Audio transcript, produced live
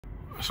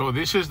So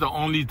this is the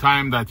only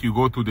time that you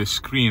go to the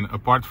screen.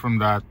 Apart from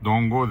that,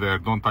 don't go there,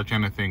 don't touch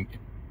anything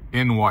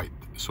in white.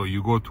 So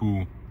you go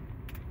to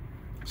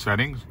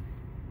settings,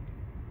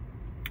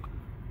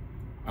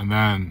 and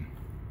then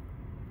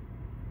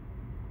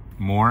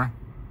more.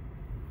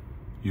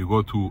 You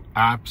go to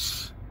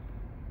apps,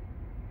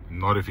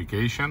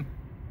 notification.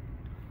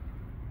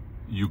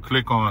 You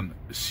click on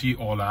see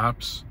all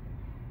apps.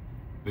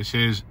 This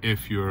is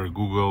if your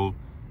Google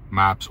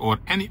Maps or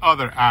any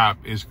other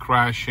app is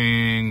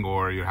crashing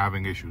or you're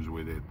having issues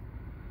with it.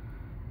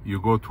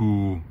 You go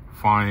to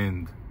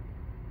find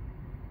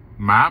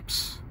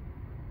maps.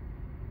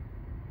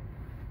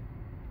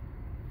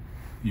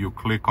 You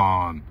click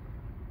on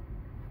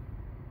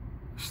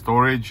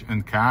storage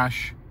and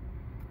cache.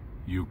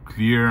 You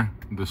clear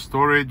the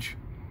storage.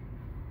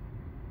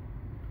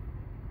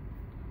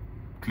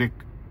 Click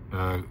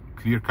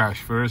clear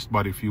cache first,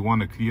 but if you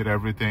want to clear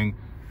everything,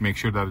 make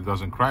sure that it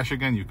doesn't crash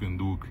again, you can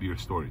do clear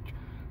storage.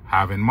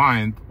 Have in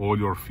mind, all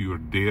your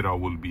data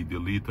will be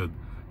deleted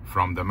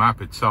from the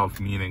map itself,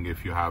 meaning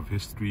if you have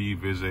history,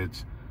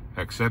 visits,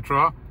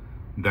 etc.,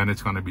 then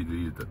it's going to be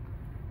deleted.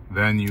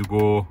 Then you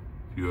go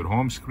to your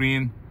home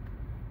screen,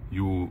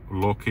 you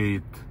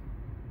locate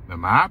the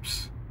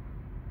maps,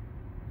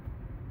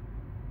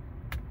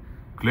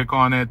 click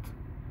on it,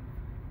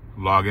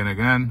 log in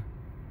again.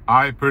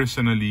 I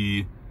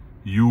personally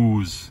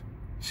use,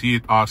 see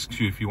it asks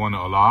you if you want to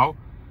allow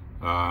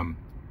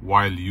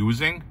while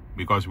using,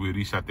 because we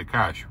reset the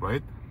cache,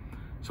 right?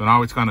 So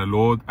now it's going to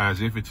load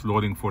as if it's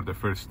loading for the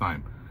first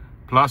time.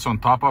 Plus on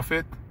top of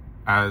it,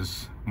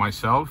 as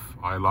myself,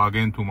 I log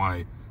into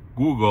my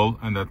Google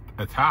and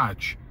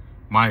attach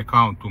my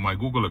account to my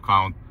Google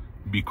account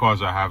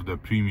because I have the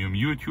premium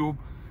YouTube,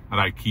 and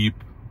I keep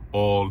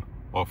all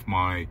of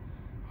my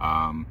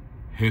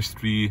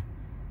history,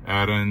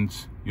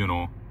 errands, you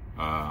know,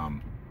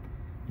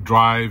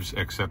 drives,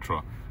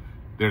 etc.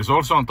 There's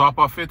also on top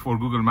of it for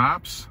Google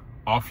Maps,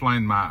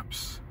 offline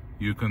maps.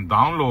 You can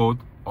download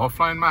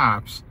offline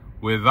maps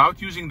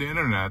without using the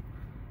internet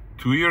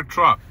to your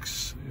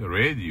truck's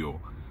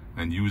radio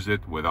and use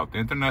it without the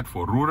internet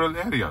for rural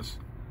areas.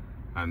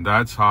 And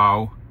that's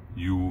how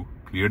you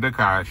clear the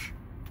cache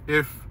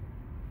if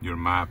your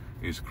map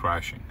is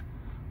crashing.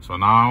 So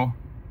now,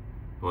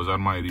 those are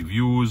my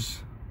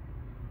reviews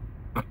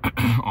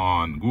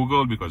on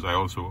Google, because I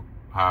also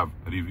have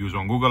reviews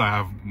on Google. I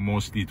have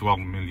mostly 12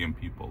 million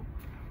people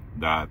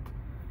that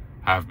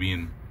have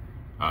been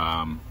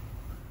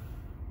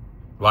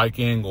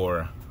liking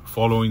or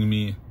following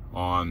me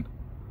on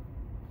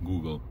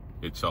Google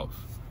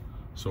itself.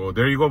 So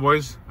there you go,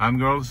 boys and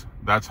girls.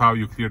 That's how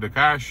you clear the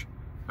cache,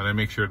 and I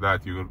make sure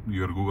that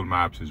your Google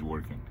Maps is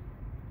working.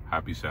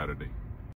 Happy Saturday.